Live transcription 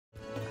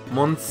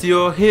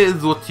Monsieur,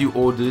 here's what you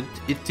ordered.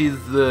 It is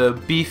the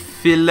beef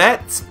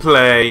fillets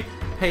play.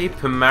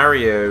 Paper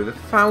Mario, the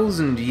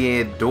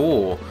 1,000-Year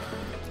Door.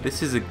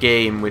 This is a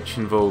game which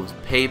involves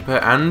paper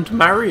and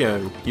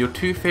Mario, your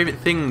two favourite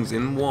things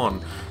in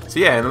one. So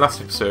yeah, in the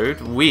last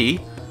episode, we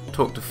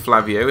talked to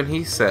Flavio and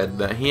he said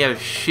that he had a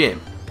ship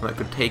that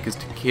could take us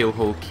to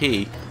Keelhole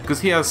Key,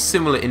 because he has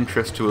similar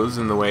interests to us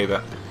in the way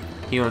that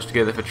he wants to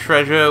go there for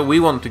treasure, we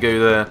want to go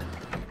there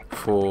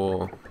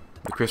for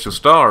the Crystal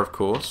Star, of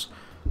course.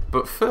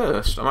 But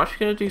first, I'm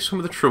actually going to do some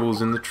of the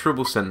troubles in the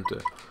Trouble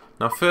Centre.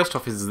 Now first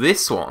off is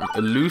this one,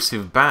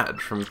 elusive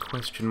badge from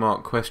question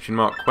mark, question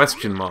mark,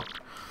 question mark.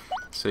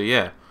 So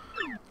yeah,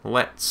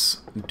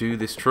 let's do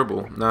this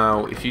trouble.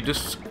 Now if you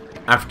just,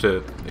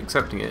 after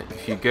accepting it,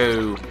 if you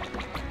go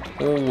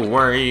all the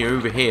way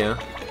over here,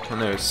 I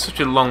know it's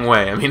such a long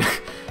way, I mean,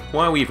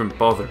 why are we even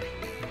bother?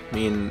 I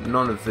mean,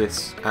 none of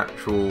this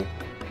actual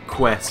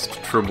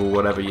quest, trouble,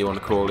 whatever you want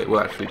to call it, will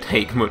actually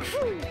take much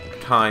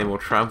time or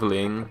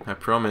travelling, I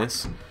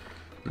promise.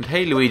 And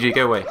hey Luigi,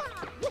 go away.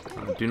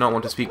 I do not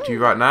want to speak to you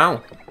right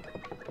now.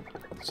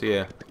 So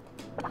yeah.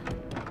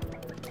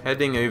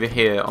 Heading over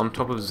here on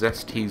top of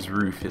Zesty's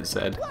roof, it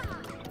said,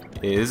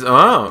 is...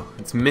 Oh,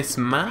 it's Miss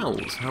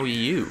Mouse. How are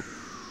you?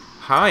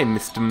 Hi,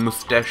 Mr.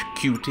 Mustache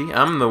Cutie.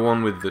 I'm the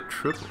one with the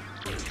trouble.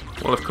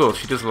 Well, of course,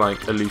 she does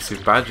like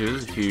elusive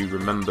badges, if you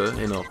remember,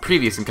 in our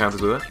previous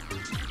encounters with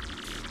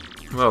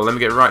her. Well, let me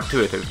get right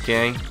to it,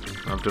 okay?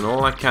 I've done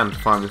all I can to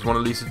find this one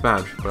elusive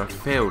badge, but I've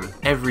failed at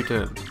every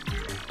turn.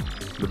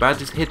 The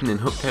badge is hidden in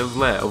Hooktail's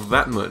lair, of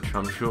that much,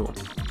 I'm sure.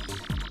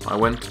 I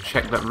went to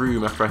check that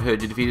room after I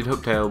heard you defeated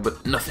Hooktail,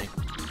 but nothing.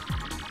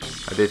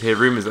 I did hear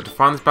rumours that to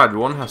find this badge,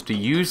 one has to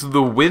use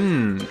the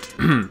wind.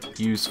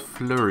 Use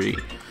flurry.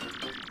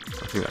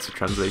 I think that's a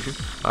translation.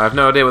 I have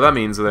no idea what that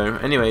means, though.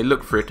 Anyway,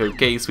 look for it,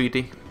 okay,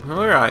 sweetie?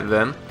 Alright,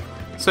 then.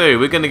 So,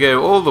 we're going to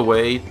go all the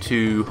way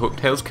to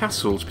Hooktail's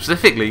castle,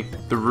 specifically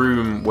the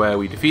room where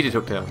we defeated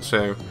Hooktail.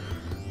 So,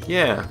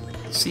 yeah,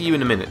 see you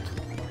in a minute.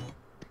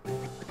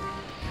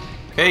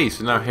 Okay,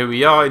 so now here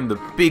we are in the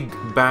big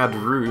bad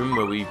room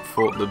where we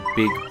fought the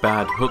big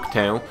bad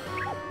Hooktail.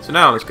 So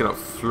now let's get out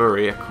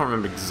Flurry. I can't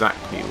remember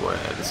exactly where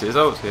this is.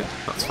 Oh, it's here.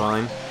 That's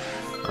fine.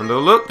 And oh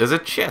look, there's a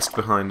chest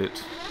behind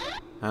it.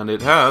 And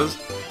it has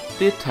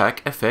the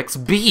attack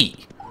FX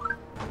B.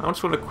 I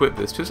just want to equip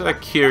this, just out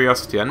of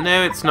curiosity. I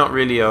know it's not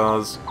really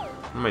ours.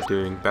 What am I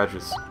doing?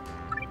 Badges.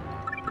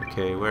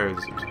 Okay, where is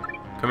it?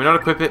 Can we not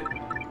equip it?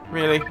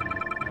 Really?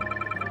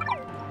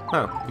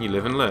 Oh, you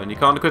live and learn. You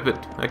can't equip it.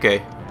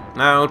 Okay.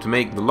 Now to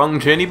make the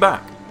long journey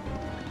back.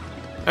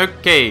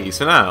 Okay,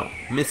 so now,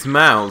 Miss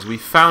Mouse, we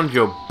found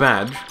your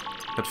badge.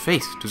 That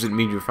face, does it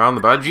mean you found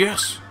the badge?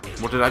 Yes!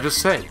 What did I just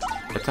say?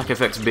 Attack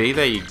FXB,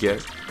 there you go.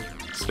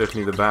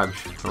 Certainly the badge.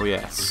 Oh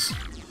yes.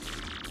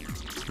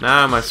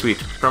 Now, my sweet,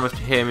 promise to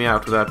hear me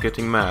out without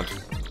getting mad.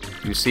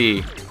 You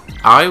see,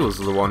 I was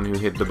the one who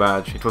hid the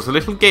badge. It was a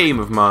little game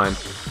of mine.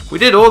 We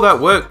did all that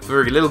work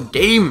for a little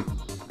game.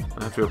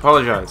 I have to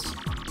apologize.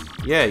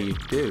 Yeah, you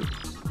do.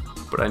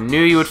 But I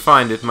knew you would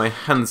find it, my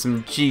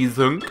handsome cheese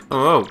hunk.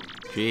 Oh,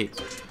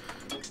 jeez.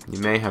 You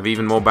may have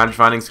even more badge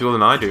finding skill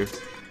than I do.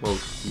 Well,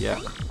 yeah,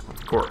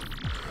 of course.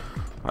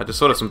 I just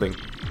thought of something.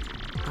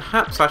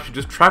 Perhaps I should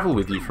just travel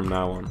with you from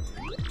now on.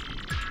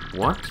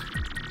 What?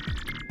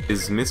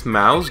 Is Miss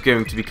Mouse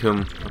going to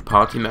become a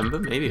party member?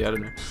 Maybe, I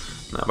don't know.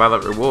 Now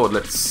about that reward,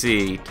 let's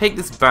see. Take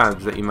this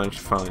badge that you managed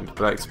to find,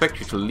 but I expect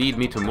you to lead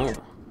me to more.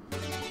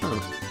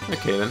 Oh,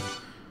 okay then.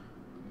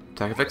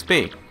 Attack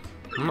FXB.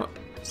 I'm not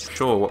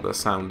sure what that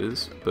sound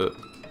is, but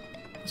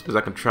I suppose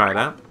I can try it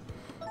out.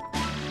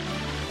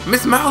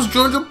 Miss Mouse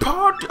joins a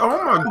party!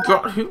 Oh my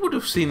god, who would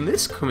have seen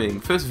this coming?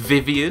 First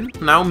Vivian,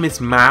 now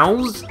Miss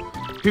Mouse?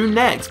 Who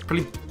next?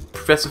 Probably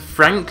Professor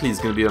Frankly's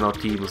going to be on our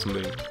team or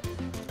something.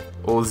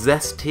 Or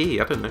Zesty,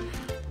 I don't know.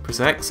 Press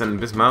X and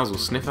Miss Mouse will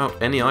sniff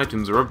out any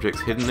items or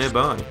objects hidden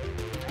nearby.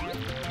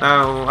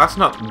 Now, that's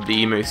not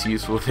the most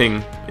useful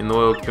thing in the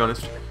world, to be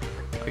honest.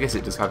 I guess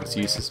it does have its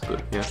uses,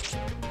 but yeah.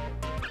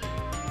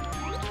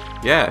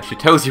 Yeah, she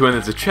tells you when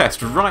there's a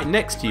chest right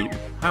next to you.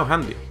 How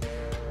handy.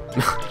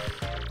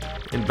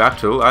 In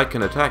battle, I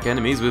can attack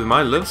enemies with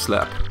my love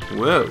slap.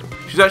 Whoa.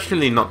 She's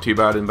actually not too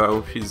bad in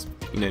battle. She's,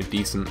 you know,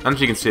 decent. And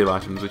she can steal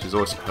items, which is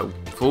also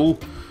helpful.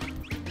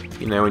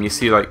 You know, when you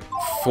see like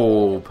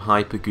 4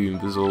 Hyper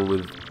Goombas all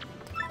with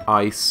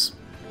ice.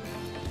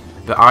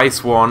 The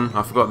ice one,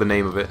 I forgot the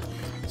name of it.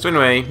 So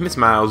anyway, Miss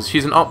Mouse,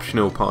 she's an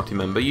optional party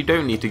member. You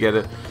don't need to get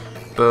her.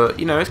 But,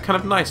 you know, it's kind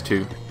of nice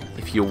to,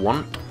 if you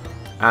want.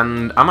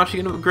 And I'm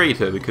actually going to upgrade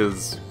her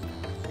because...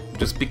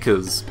 Just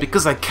because.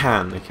 Because I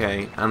can,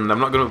 okay? And I'm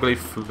not going to upgrade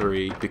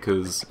Flurry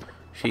because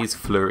she's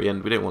Flurry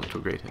and we don't want to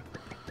upgrade her.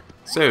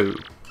 So,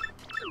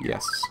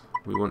 yes.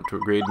 We want to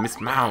upgrade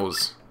Miss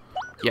Mouse.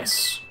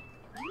 Yes.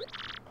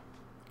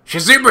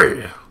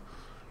 Shazubi!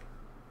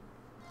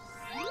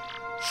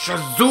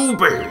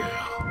 Shazubi!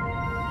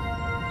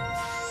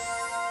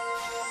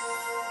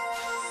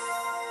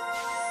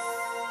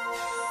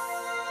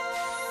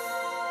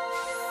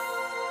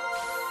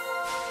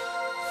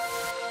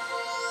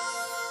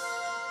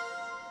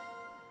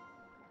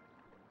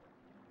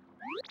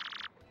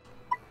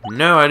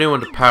 No, I don't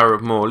want to power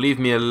up more. Leave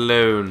me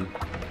alone.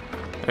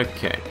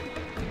 Okay.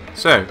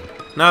 So,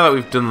 now that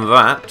we've done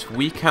that,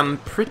 we can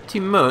pretty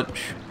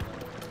much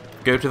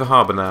go to the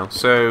harbour now.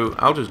 So,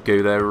 I'll just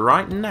go there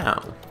right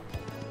now.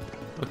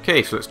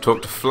 Okay, so let's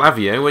talk to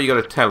Flavio. What you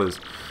got to tell us?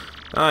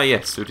 Ah,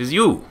 yes, so it is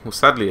you. Well,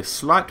 sadly, a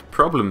slight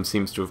problem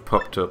seems to have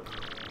popped up.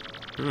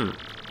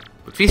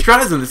 But feast your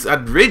eyes on this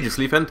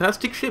outrageously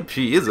fantastic ship.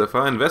 She is a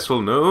fine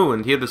vessel, no,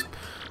 and he'll just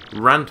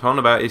rant on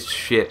about his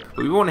ship.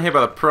 But we want to hear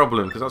about the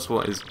problem, because that's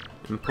what is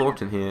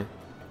important here.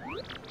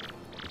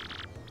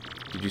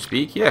 Did you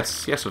speak?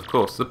 Yes, yes, of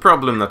course. The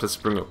problem that has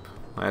sprung up.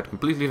 I had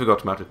completely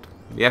forgot about it.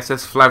 The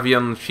SS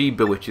Flavion, she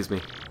bewitches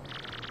me.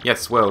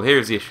 Yes, well,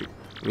 here's the issue.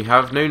 We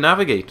have no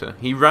navigator.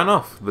 He ran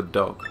off, the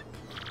dog.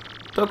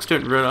 Dogs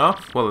don't run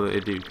off. Well, they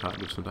do,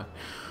 kind of, sometimes.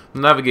 The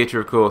navigator,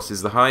 of course,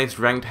 is the highest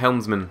ranked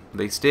helmsman.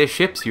 They steer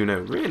ships, you know.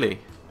 Really?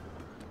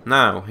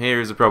 Now,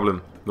 here is the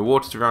problem. The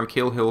waters around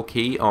Kill Hill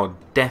Key are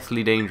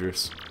deathly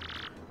dangerous.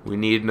 We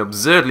need an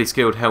absurdly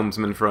skilled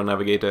helmsman for our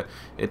navigator.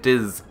 It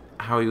is,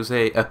 how you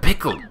say, a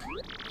pickle.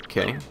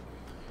 Okay.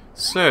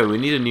 So, we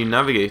need a new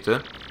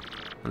navigator.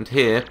 And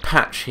here,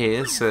 Patch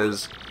here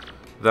says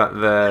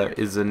that there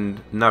is a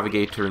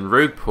navigator in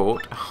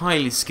Rogueport, a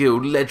highly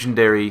skilled,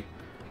 legendary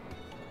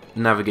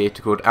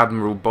navigator called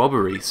Admiral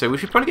Bobbery. So we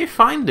should probably go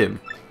find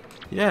him.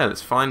 Yeah,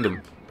 let's find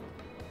him.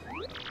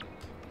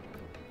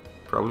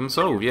 Problem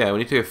solved. Yeah, we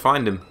need to go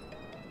find him,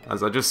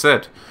 as I just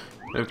said.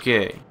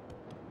 Okay.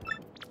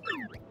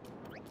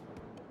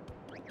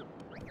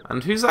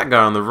 And who's that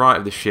guy on the right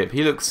of the ship?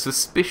 He looks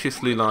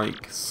suspiciously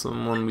like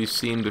someone we've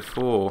seen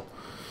before.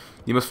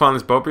 You must find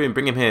this Bobbery and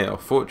bring him here, or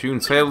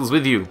fortune sails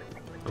with you.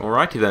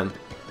 Alrighty then.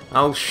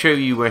 I'll show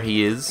you where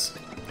he is.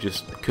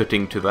 Just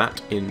cutting to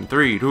that in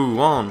 3, 2,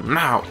 1,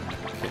 now!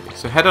 Okay,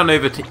 so head on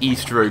over to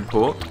East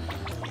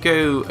Rogueport.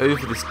 Go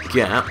over this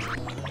gap.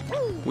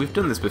 We've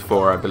done this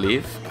before, I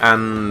believe.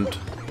 And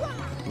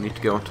we need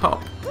to go on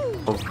top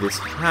of this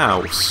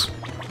house.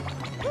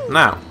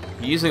 Now,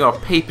 using our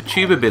paper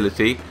tube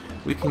ability,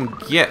 we can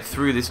get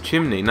through this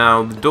chimney.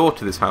 Now, the door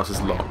to this house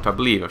is locked. I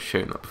believe I've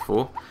shown that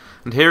before.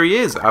 And here he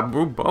is,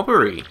 Admiral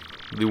Bobbery.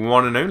 The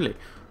one and only.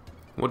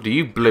 What do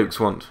you blokes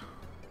want?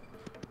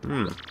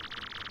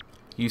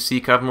 You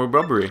seek Admiral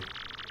Bobbery.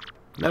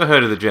 Never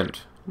heard of the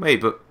gent. Wait,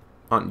 but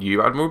aren't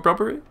you Admiral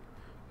Bobbery?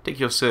 Take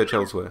your search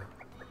elsewhere.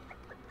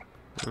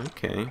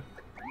 Okay.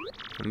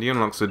 And he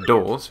unlocks the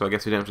door, so I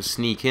guess we don't have to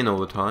sneak in all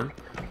the time.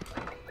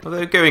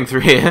 Although, going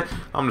through here,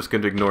 I'm just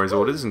going to ignore his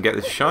orders and get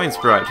this Shine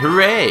Sprite.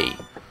 Hooray!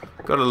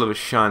 Gotta love a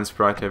Shine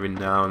Sprite every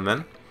now and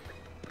then.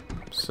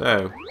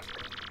 So.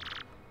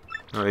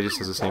 Oh, he just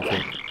says the same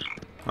thing.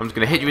 I'm just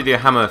going to hit you with your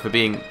hammer for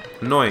being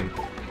annoying.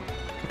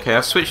 Okay,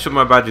 I've switched up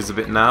my badges a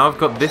bit now. I've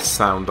got this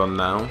sound on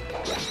now.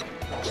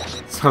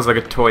 Sounds like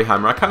a toy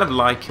hammer. I kind of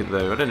like it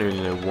though. I don't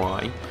really know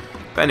why.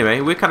 But anyway,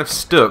 we're kind of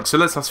stuck. So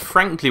let's ask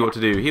Frankly what to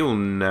do. He'll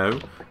know.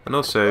 And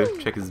also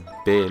check his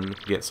bin.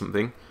 Get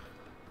something.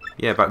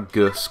 Yeah, about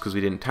Gus, because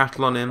we didn't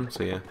tattle on him.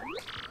 So yeah.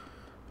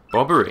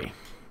 Bobbery.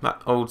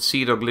 That old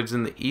sea dog lives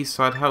in the east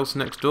side house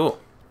next door.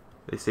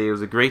 They say he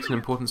was a great and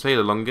important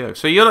sailor long ago.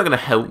 So you're not going to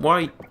help.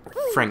 Why?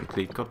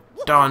 Frankly. God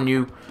darn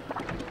you.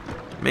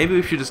 Maybe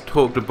we should just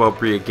talk to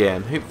Bobbery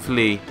again.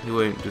 Hopefully he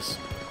won't just...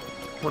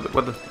 What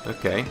the...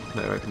 Okay,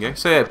 there we can go.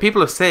 So yeah,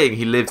 people are saying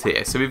he lives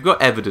here, so we've got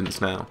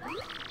evidence now.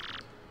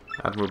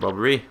 Admiral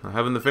Bobbery, I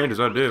haven't the faintest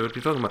idea what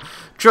you're talking about.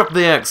 Drop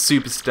the axe,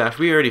 super stash.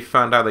 We already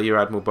found out that you're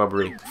Admiral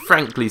Bobbery.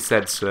 Frankly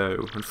said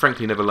so, and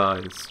Frankly never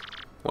lies.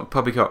 What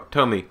poppycock?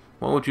 Tell me,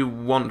 what would you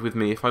want with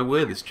me if I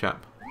were this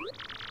chap?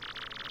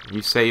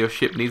 You say your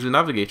ship needs a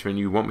navigator and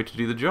you want me to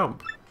do the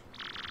job.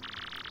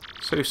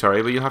 So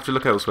sorry, but you'll have to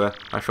look elsewhere.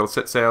 I shall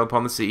set sail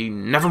upon the sea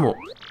nevermore.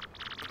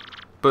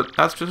 But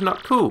that's just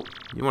not cool.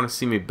 You want to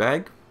see me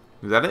beg?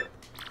 Is that it?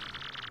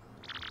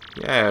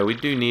 Yeah, we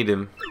do need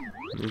him.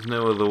 There's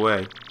no other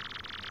way.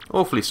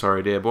 Awfully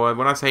sorry, dear boy.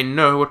 When I say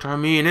no, what I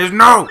mean is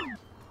no!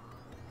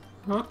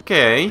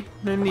 Okay.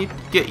 No need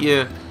to get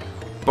your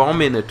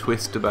bomb in a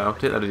twist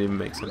about it. That didn't even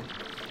make sense.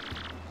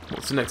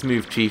 What's the next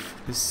move, Chief?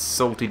 This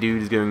salty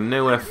dude is going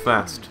nowhere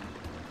fast.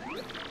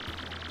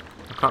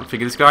 Can't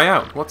figure this guy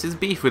out. What's his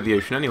beef with the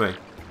ocean anyway?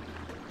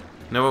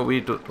 Know what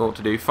we ought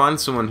to do? Find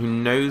someone who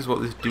knows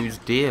what this dude's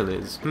deal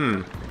is.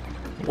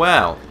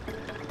 Well,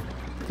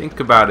 think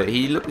about it.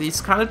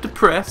 He's kind of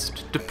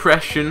depressed.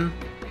 Depression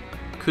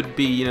could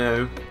be, you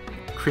know,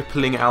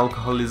 crippling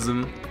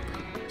alcoholism.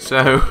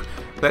 So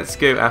let's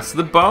go ask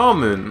the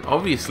barman,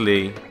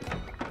 obviously,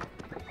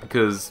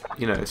 because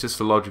you know it's just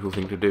a logical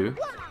thing to do.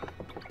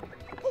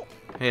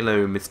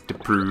 Hello, Mr.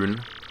 Prune.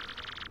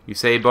 You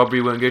say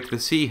Bobbery won't go to the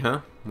sea,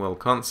 huh? Well,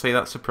 can't say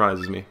that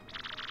surprises me.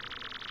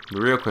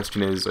 The real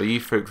question is, are you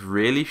folks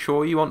really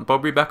sure you want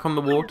Bobbery back on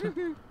the water?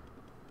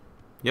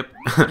 Yep,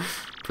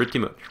 pretty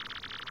much.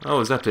 Oh,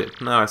 is that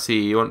it? Now I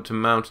see, you want to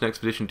mount an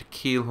expedition to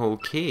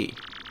Keelhaul Key.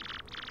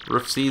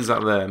 Rough seas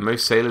out there,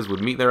 most sailors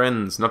would meet their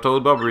ends, not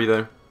old Bobbery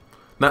though.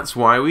 That's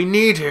why we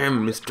need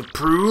him, Mr.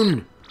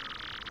 Prune!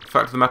 The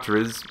fact of the matter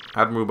is,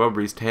 Admiral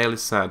Bobbery's tale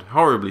is sad,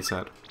 horribly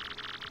sad.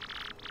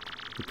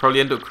 He'll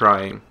probably end up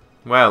crying.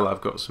 Well,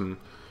 I've got some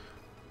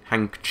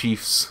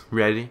handkerchiefs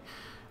ready.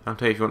 I'll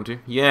tell you if you want to.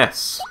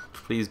 Yes,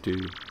 please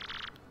do.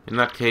 In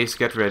that case,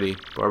 get ready.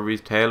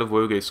 Bobbery's tale of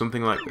woe goes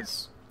something like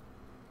this.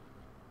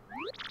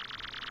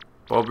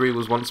 Bobbery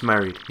was once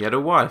married. He had a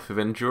wife of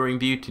enduring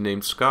beauty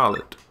named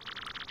Scarlet.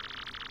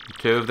 The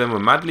two of them were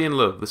madly in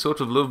love, the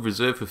sort of love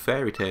reserved for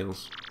fairy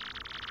tales.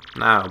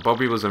 Now,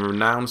 Bobbery was a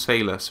renowned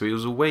sailor, so he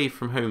was away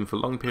from home for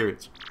long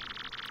periods.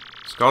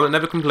 Scarlet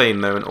never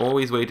complained, though, and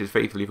always waited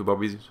faithfully for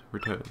Bobby's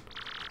return.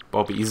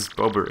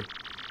 Bobbery.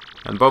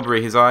 And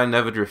Bobbery, his eye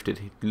never drifted.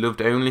 He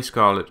loved only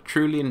Scarlet,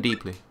 truly and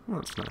deeply. Well,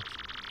 that's nice.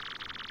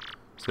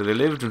 So they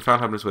lived and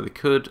found happiness where they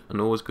could,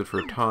 and always good for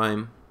a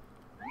time.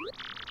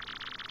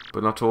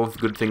 But not all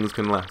good things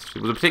can last.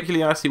 It was a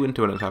particularly icy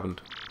winter when it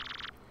happened.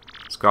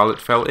 Scarlet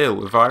fell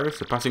ill, a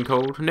virus, a passing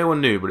cold, no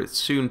one knew, but it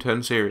soon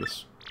turned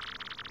serious.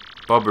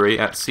 Bobbery,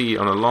 at sea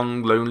on a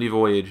long, lonely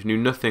voyage, knew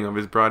nothing of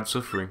his bride's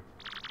suffering.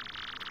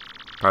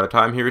 By the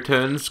time he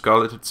returned,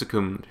 Scarlet had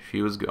succumbed.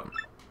 She was gone.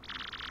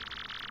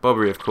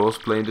 Bobbery, of course,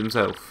 blamed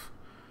himself.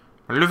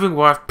 My loving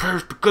wife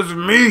perished because of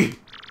me!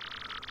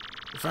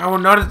 If I were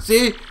not at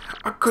sea,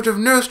 I could have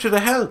nursed her to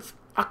health.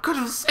 I could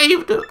have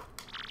saved her.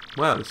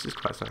 Well, this is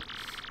quite sad.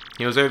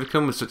 He was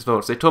overcome with such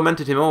thoughts. They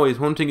tormented him always,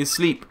 haunting his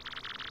sleep.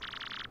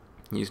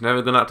 He's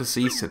never gone out to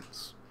sea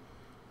since.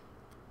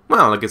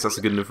 Well, I guess that's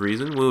a good enough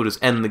reason. We'll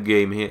just end the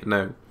game here.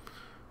 No,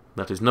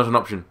 that is not an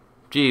option.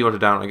 Gee, what a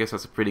down. I guess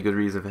that's a pretty good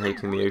reason for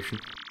hating the ocean.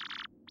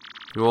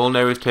 You all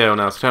know his tale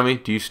now, so tell me,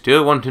 do you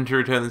still want him to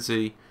return to the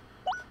sea?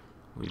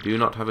 We do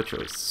not have a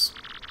choice.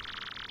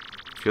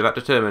 If you're that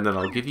determined, then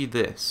I'll give you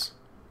this.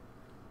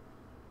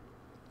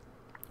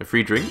 A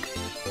free drink?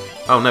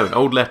 Oh no, an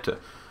old letter.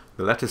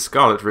 The letter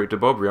Scarlet wrote to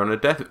Bobbery on her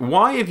death.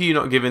 Why have you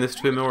not given this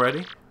to him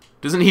already?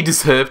 Doesn't he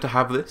deserve to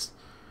have this?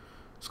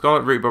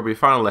 Scarlet wrote Bobbery a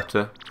final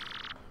letter.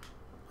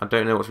 I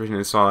don't know what's written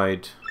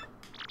inside.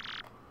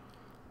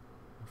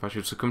 If I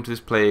should succumb to this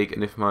plague,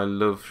 and if my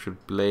love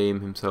should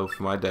blame himself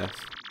for my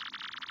death,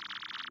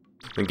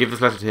 then give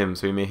this letter to him,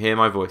 so he may hear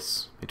my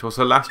voice. It was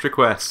her last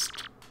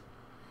request.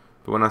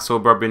 But when I saw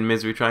Bobbery in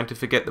misery, trying to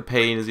forget the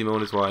pain as he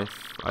mourned his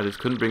wife, I just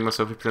couldn't bring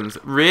myself to pretend.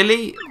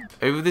 Really?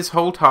 Over this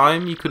whole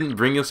time, you couldn't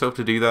bring yourself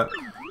to do that?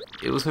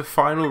 It was her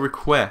final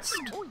request.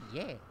 Oh,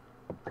 yeah.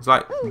 It's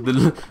like,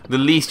 the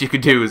least you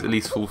could do is at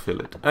least fulfill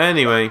it.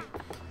 Anyway,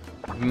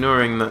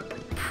 ignoring that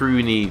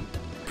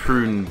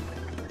prune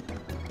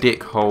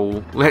dick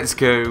hole, let's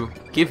go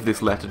give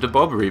this letter to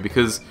Bobbery,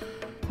 because,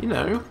 you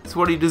know, it's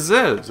what he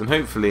deserves, and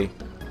hopefully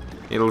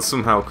it'll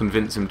somehow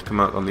convince him to come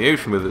out on the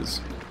ocean with us.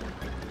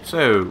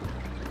 So,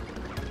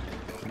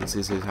 this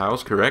is his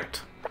house,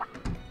 correct?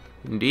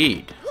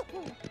 Indeed.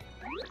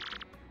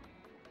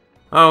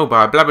 Oh,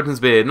 by Blabberton's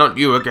beard, not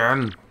you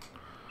again!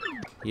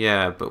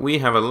 Yeah, but we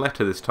have a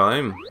letter this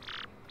time.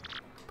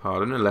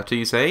 Pardon, a letter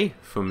you say?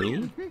 For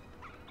me?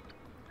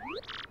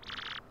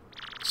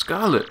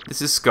 Scarlet!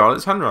 This is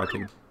Scarlet's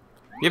handwriting.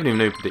 You haven't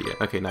even opened it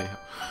yet. Okay, now you have.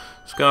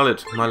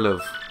 Scarlet, my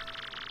love.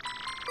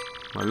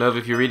 My love,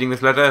 if you're reading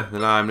this letter,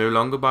 then I am no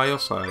longer by your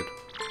side.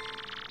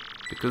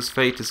 Because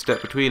fate has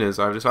stepped between us,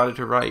 I've decided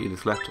to write you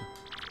this letter.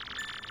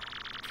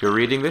 If you're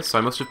reading this, I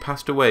must have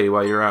passed away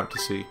while you were out to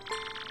sea.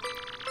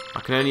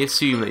 I can only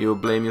assume that you will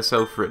blame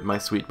yourself for it, my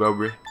sweet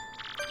Bobbery.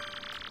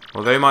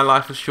 Although my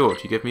life was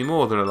short, you gave me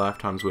more than a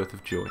lifetime's worth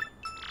of joy.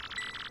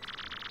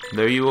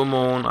 Though you will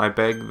mourn, I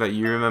beg that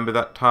you remember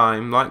that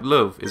time, like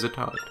love, is a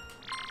tide.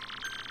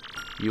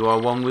 You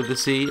are one with the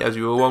sea, as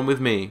you are one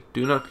with me.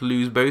 Do not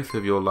lose both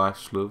of your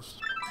life's loves.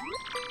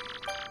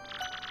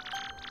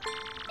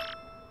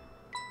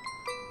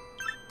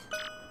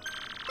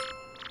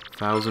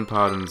 Thousand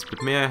pardons,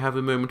 but may I have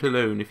a moment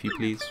alone, if you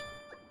please?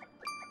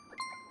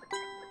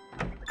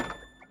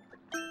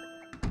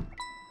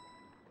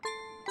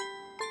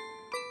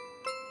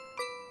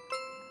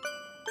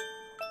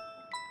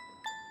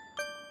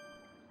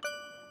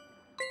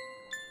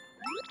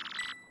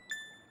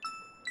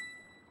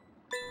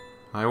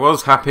 I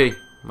was happy.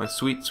 My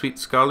sweet, sweet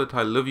Scarlet,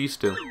 I love you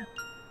still.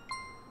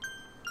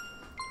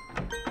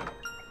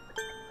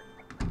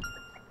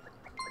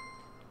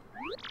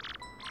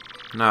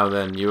 Now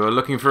then, you are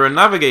looking for a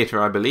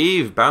navigator, I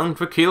believe, bound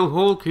for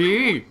Keelhaul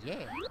Key.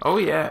 Yeah. Oh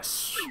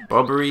yes,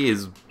 Bobbery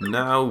is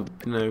now,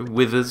 you know,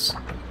 with us.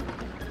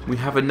 We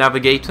have a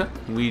navigator.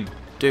 We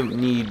don't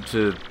need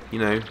to, you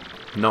know,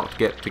 not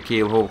get to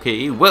Keelhaul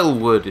Key.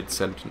 Well-worded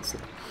sentence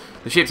there.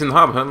 The ship's in the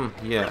harbour, huh?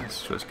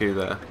 Yes, let's go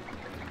there.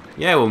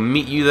 Yeah, we'll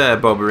meet you there,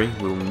 Bobbery.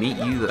 We'll meet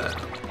you there.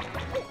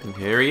 And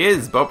here he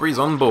is. Bobbery's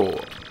on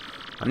board.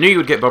 I knew you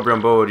would get Bobbery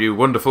on board, you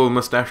wonderful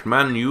mustached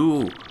man,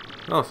 you.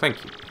 Oh,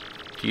 thank you.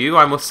 To you,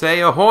 I must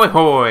say, ahoy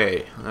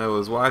hoy! I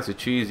was wise to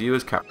choose you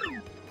as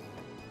captain.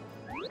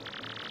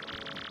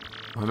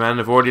 My men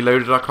have already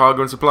loaded our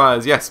cargo and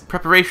supplies. Yes,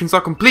 preparations are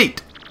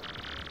complete.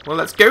 Well,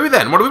 let's go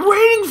then. What are we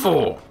waiting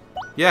for?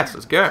 Yes,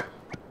 let's go.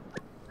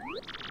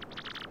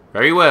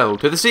 Very well.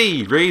 To the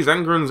sea. Raise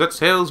anchor and set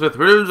sails with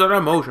thrills and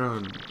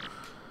emotion.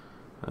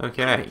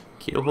 Okay.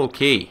 Keelhaul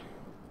Key.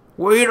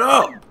 Wait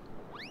up!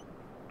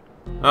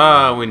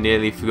 Ah, we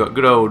nearly forgot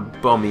good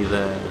old Bommy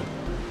there.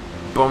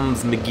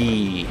 Bombs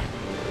McGee.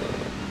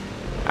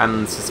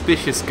 And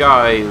suspicious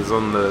guys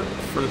on the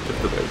front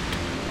of the boat.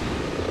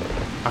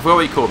 I forgot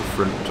what you call the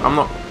front. I'm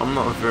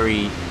not a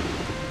very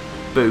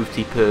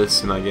boaty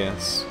person, I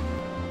guess.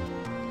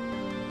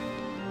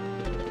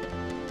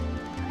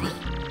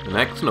 An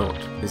X-Naut.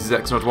 This is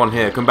X-Naut 1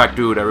 here. Come back,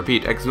 dude. I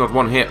repeat, X-Naut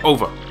 1 here.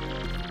 Over.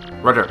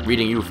 Roger.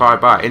 Reading you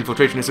 5 by.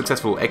 Infiltration is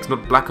successful.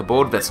 X-Naut Black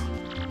aboard vessel.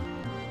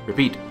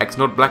 Repeat,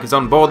 X-Naut Black is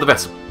on board the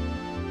vessel.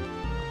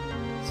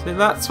 So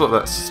that's what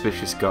that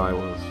suspicious guy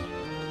was.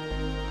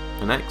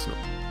 An X-Naut.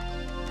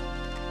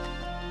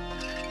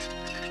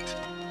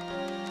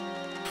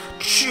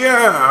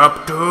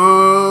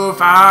 Chapter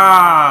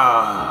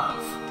 5.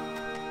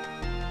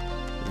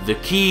 The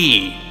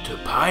Key to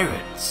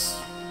Pirates.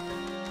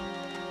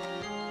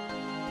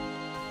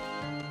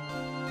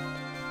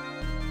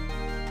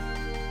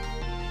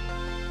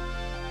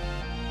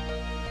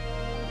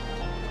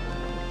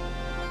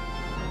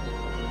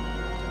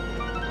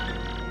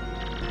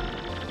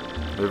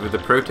 Over the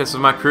protests of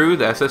my crew,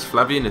 the SS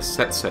Flavian has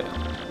set sail.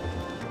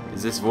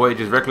 Is this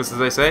voyage as reckless as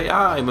they say?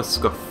 Ah, I must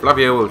scoff.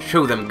 Flavio will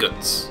show them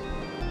guts.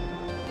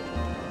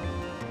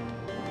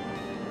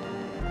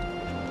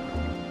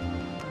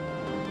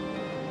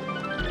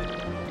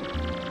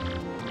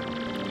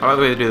 I like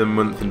the way they do the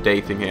month and day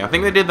thing here. I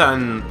think they did that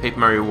in Paper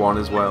Mario 1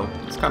 as well.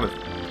 It's kind of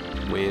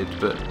weird,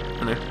 but,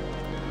 you know.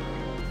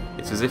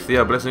 It's as if they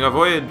are blessing our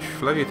voyage.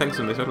 Flavio thanks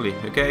them, they totally.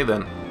 Okay,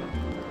 then.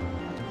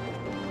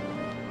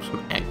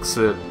 Some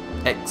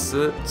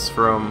excerpts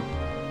from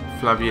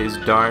Flavio's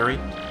diary.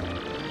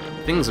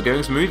 Things are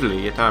going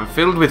smoothly, yet I am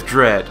filled with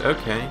dread.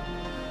 Okay.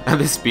 At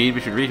this speed, we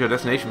should reach our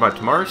destination by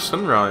tomorrow's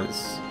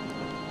sunrise.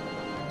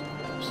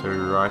 So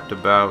right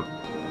about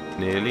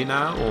nearly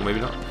now, or maybe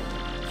not.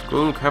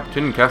 School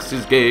captain casts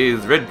his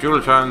gaze, red jewel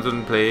shines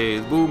and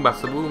plays, boom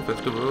basta boom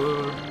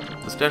festival.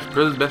 The stash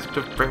prills best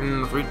of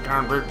friends,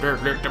 return,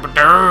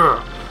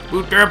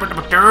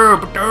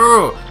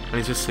 and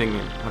he's just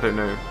singing, I don't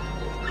know,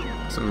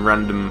 some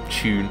random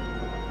tune.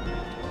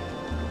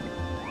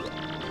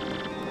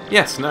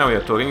 Yes, now we are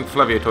talking.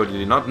 Flavio told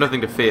you not,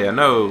 nothing to fear.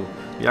 No,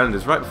 the island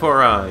is right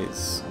before our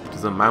eyes. It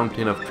is a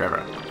mountain of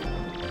treasure.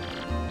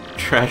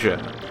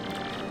 Treasure.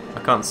 I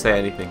can't say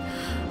anything.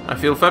 I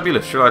feel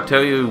fabulous. Shall I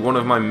tell you one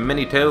of my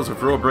many tales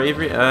of raw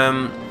bravery?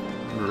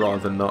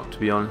 Rather not, to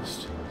be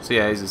honest. So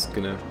yeah, he's just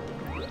gonna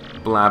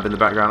blab in the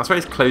background. I swear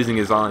he's closing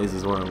his eyes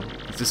as well.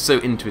 He's just so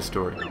into his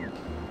story.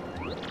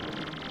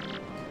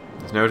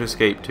 There's nowhere to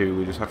escape to.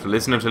 We just have to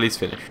listen until he's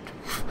finished.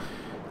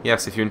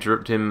 Yes, if you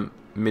interrupt him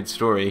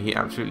mid-story, he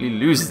absolutely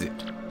loses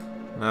it.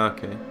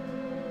 Okay.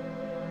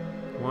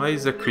 Why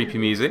is there creepy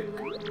music?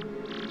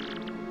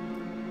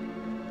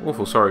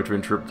 Awful sorry to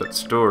interrupt that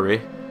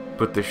story,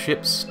 but the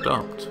ship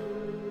stopped.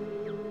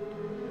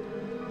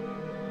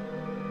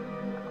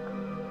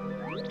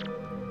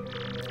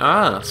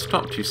 Ah,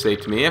 stopped, you say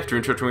to me, after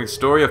interrupting a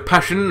story of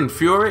passion and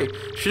fury?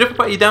 Shut up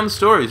about your damn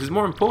stories, it's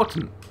more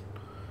important.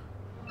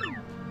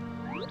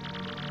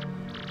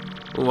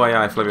 Oh,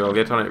 aye, Flavio, I'll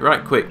get on it.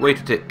 Right, quick, wait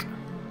a tick.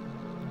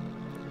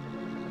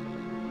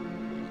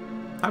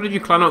 How did you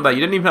climb up that? You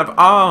didn't even have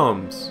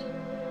arms.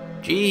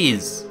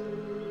 Jeez.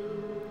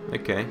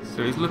 Okay,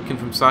 so he's looking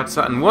from side to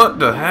side, and what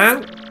the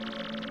hell?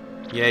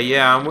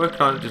 Yeah, I'm working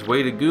on it. Just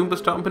wait a Goomba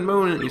stomping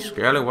moaning at you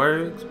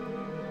scallywags.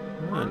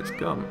 Oh, and it's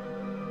gone.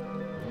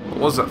 What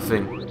was that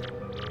thing?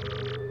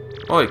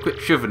 Oi, quit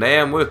shoving,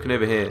 eh? I'm working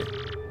over here.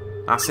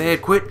 I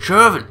said quit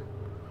shoving.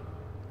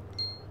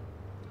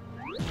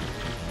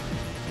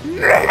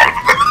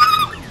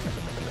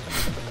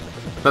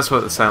 That's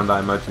what the sound I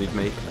imagine he'd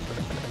make.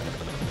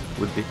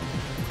 Would be.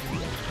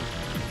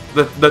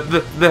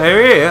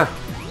 They're here!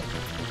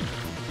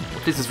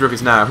 What is this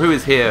rubbish now? Who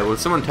is here? Will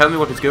someone tell me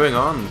what is going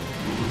on?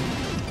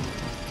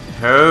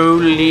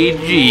 Holy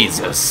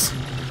Jesus!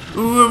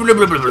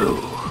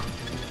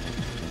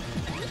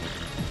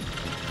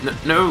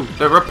 No,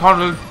 they're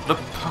upon the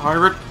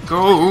pirate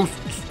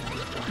ghosts!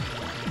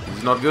 This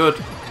is not good.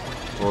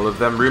 All of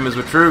them rumors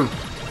were true.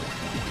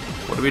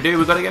 What do? We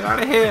gotta get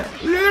out of here!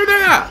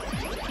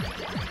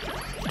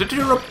 Did you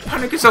not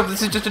panic yourself?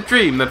 This is just a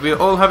dream that we're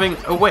all having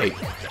awake.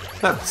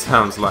 That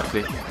sounds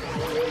likely.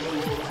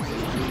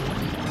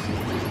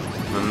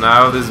 And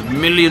now there's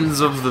millions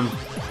of them.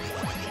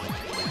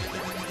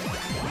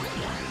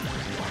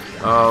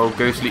 Oh,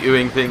 ghostly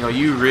oohing thing. Are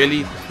you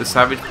really the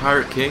savage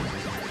pirate king?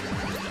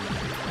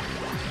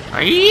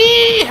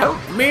 Aye, help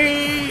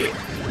me!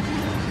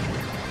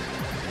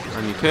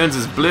 And he turns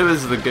as blue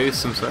as the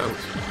ghosts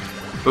themselves.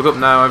 Look up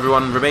now,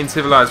 everyone. Remain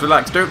civilized.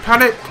 Relax. Don't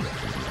panic.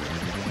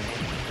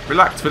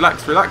 Relax,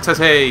 relax, relax, I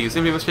say. You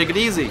simply must take it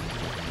easy.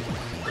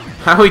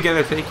 How are we going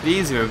to take it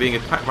easy when we're being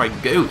attacked by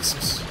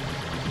ghosts?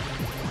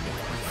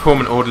 Form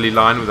an orderly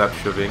line without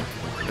shoving.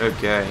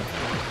 Okay.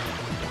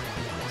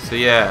 So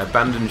yeah,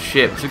 abandoned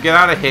ship. So get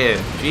out of here.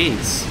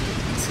 Jeez.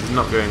 This is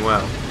not going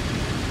well.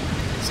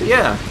 So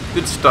yeah,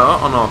 good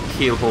start on our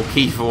keelhaul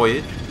key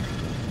voyage.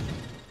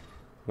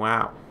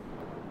 Wow.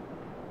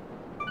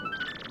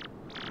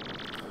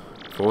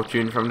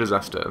 Fortune from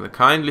disaster. The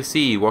kindly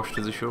sea washed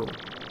us ashore.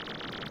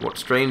 What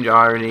strange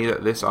irony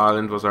that this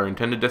island was our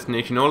intended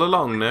destination all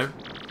along, no?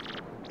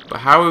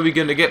 But how are we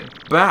going to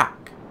get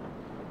back?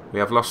 We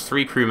have lost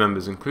 3 crew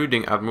members,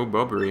 including Admiral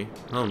Bobbery.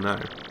 Oh no.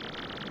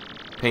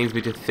 Pains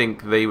me to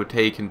think they were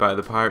taken by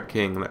the Pirate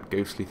King, that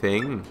ghostly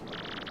thing.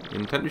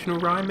 Intentional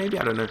rhyme, maybe?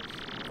 I don't know.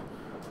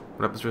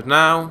 What happens to us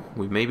now?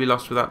 We may be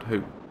lost without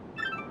hope.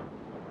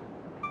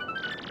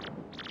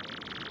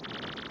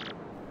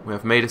 We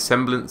have made a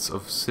semblance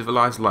of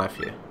civilized life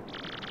here.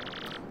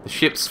 The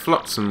ship's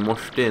flotsam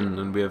washed in,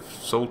 and we have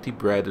salty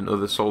bread and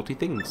other salty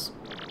things.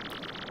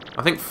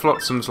 I think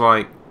flotsam's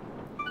like,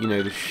 you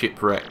know, the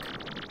shipwreck,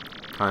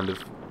 kind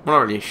of. Well, not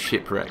really a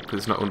shipwreck, because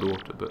it's not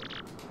underwater, but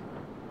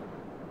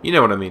you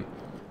know what I mean.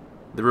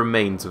 The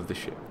remains of the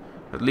ship.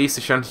 At least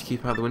the shanty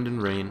keep out the wind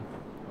and rain.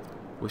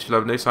 We shall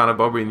have no sign of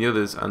Bobbery and the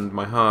others, and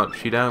my heart,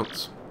 she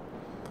doubts.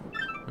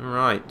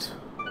 Alright.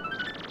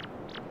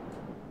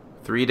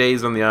 3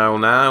 days on the isle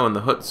now, and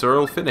the huts are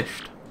all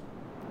finished.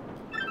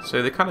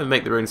 So they kind of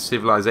make their own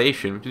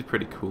civilization, which is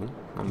pretty cool,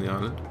 on the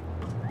island.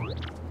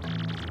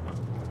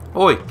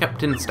 Oi,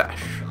 Captain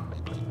Stash.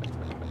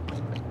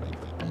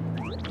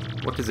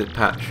 What is it,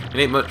 Patch? It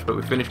ain't much, but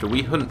we finished a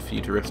wee hunt for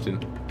you to rest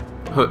in.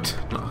 Hut,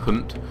 not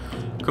hunt.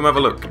 Come have a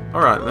look.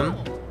 Alright then.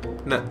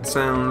 That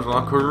sounds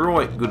like a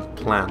right good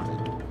plan.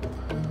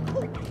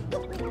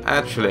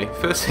 Actually,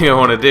 first thing I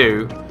want to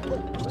do...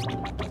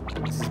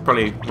 This is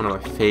probably one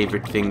of my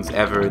favourite things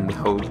ever in the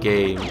whole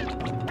game.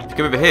 If you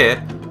come over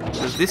here,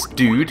 there's this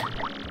dude.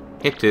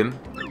 Hit him.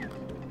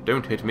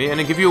 Don't hit me, and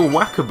I give you a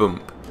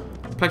whack-a-bump.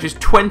 Pledges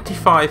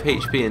 25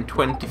 HP and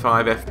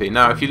 25 FP.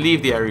 Now, if you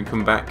leave the area and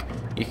come back,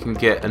 you can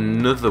get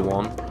another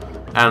one.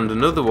 And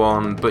another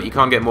one, but you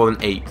can't get more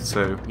than 8,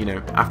 so, you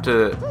know,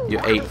 after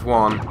your 8th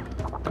one,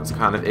 that's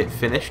kind of it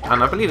finished.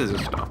 And I believe there's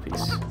a star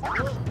piece.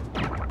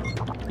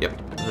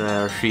 Yep,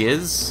 there she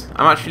is.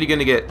 I'm actually going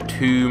to get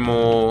 2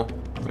 more...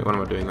 Wait, what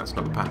am I doing? That's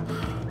not the path.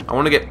 I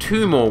want to get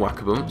 2 more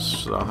whack-a-bumps,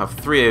 so I'll have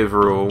 3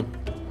 overall.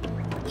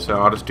 So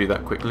I'll just do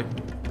that quickly.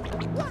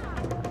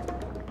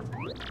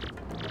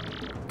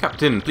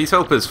 Captain, please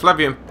help us.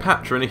 Flavio and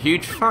Patch are in a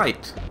huge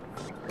fight.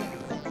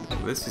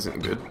 This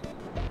isn't good.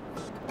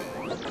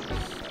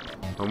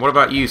 And what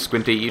about you,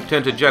 Squinty? You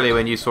turned to jelly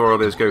when you saw all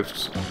those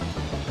ghosts.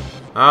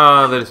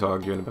 Ah, they're just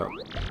arguing about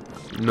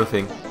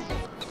nothing.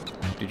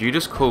 Did you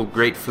just call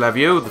Great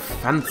Flavio the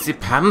Fancy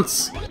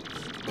Pants?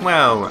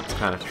 Well, that's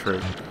kind of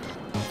true.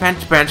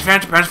 Fancy pants,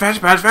 fancy pants, fancy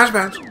pants, fancy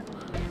pants.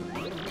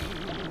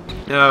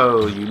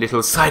 No, you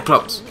little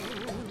cyclops.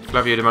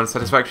 Flavio demands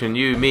satisfaction.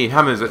 You, me,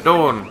 hammers at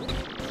dawn.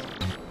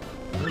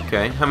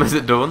 Okay, hammers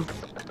at dawn.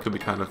 Could be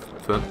kind of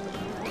fun.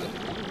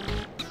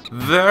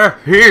 They're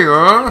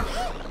here.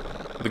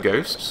 The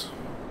ghosts.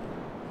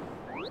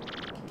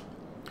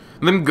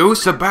 Them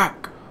ghosts are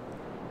back.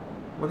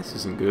 Well, this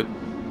isn't good.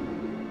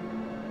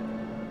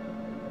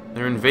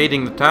 They're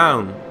invading the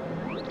town.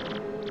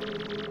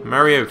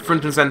 Mario,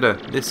 front and center.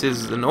 This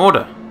is an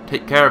order.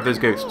 Take care of those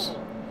ghosts.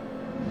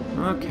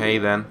 Okay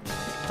then.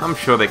 I'm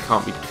sure they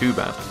can't be too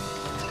bad.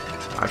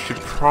 I should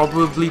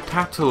probably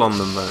tattle on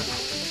them though.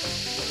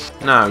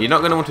 Now, you're not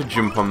going to want to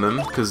jump on them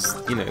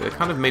because, you know, they're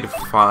kind of made of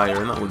fire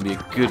and that wouldn't be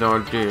a good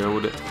idea,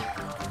 would it?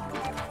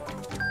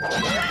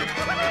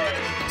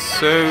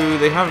 So,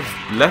 they have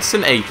less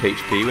than 8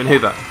 HP, we know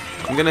that.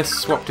 I'm going to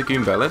swap to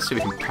Goombella so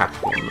we can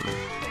tattle on them.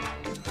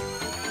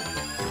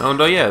 And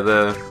yeah,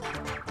 the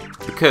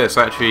curse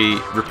actually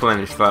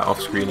replenished that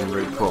off screen in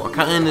Road 4. I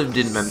kind of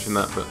didn't mention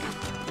that, but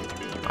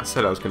I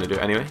said I was going to do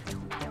it anyway.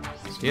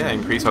 So yeah,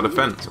 increase our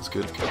defense, that's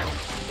good.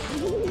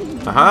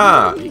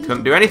 Aha! You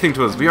couldn't do anything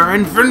to us, we are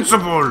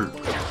invincible!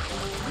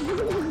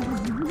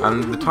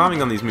 And the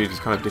timing on these moves is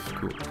kind of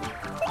difficult.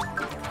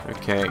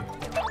 Okay.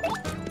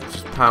 Let's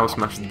just power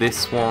smash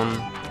this one.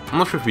 I'm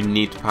not sure if we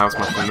need to power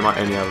smash them, they might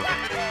only have...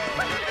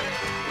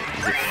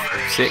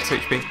 Is it 6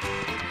 HP?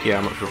 Yeah,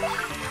 I'm not sure.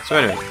 So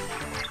anyway.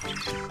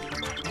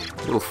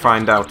 We'll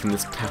find out in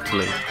this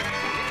tattling.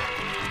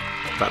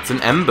 That's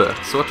an ember,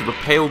 sort of a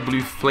pale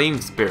blue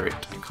flame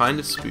spirit. Kind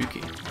of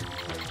spooky.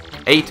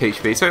 8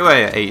 HP, so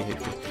yeah, 8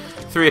 HP.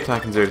 3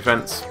 attack and 0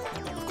 defense.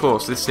 Of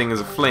course, this thing is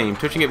a flame.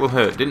 Touching it will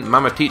hurt. Didn't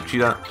Mama teach you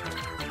that?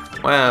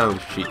 Well,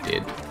 she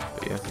did.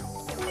 But yeah.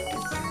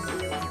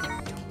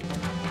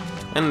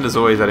 And as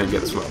always, I didn't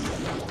get slow.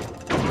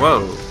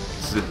 Whoa,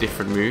 this is a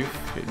different move.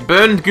 It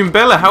burned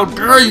Goombella, how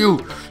dare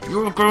you!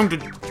 You're going to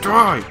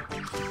die!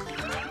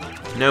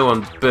 No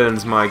one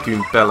burns my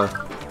Goombella.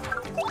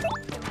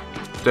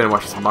 Don't know why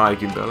she's my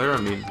Goombella,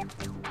 I mean...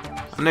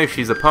 I know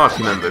she's a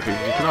party member, but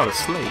she's not a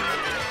slave.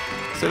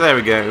 So there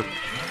we go.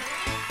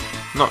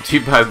 Not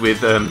too bad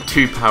with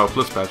 2 power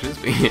plus badges,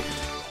 but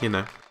you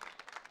know.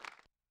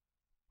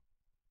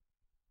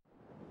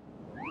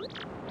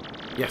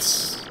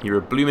 Yes, you're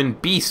a bloomin'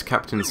 beast,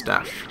 Captain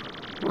Stash.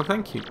 Well,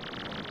 thank you.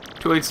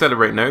 Too early to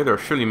celebrate, no, there are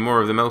surely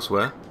more of them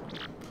elsewhere.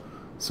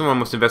 Someone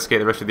must investigate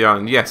the rest of the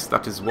island. Yes,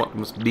 that is what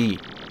must be.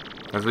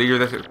 As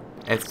leader of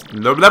this...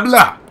 blah blah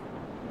blah!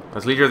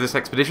 As leader of this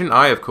expedition,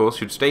 I, of course,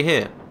 should stay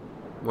here.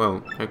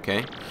 Well,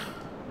 okay.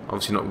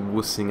 Obviously not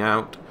wussing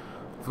out.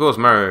 Of course,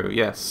 Mario,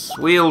 yes.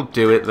 We'll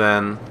do it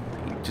then.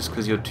 just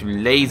because you're too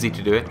lazy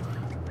to do it.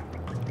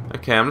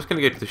 Okay, I'm just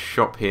going to go to the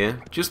shop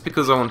here, just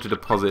because I want to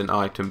deposit an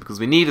item, because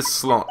we need a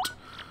slot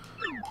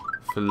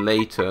for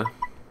later.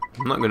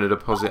 I'm not going to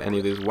deposit any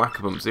of those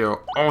whack-a-bumps. They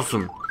are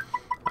awesome.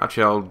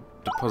 Actually, I'll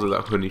deposit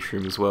that honey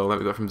shroom as well that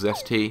we got from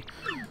ZT.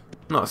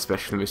 Not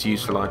especially the most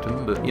useful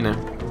item, but you know.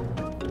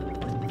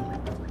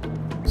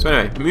 So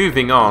anyway,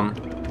 moving on.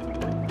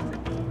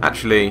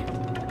 Actually,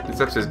 this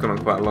episode's gone on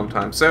quite a long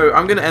time, so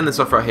I'm going to end this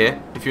off right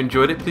here. If you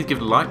enjoyed it, please give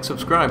it a like,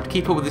 subscribe to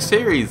keep up with the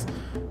series.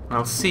 And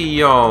I'll see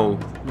y'all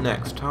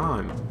next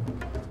time.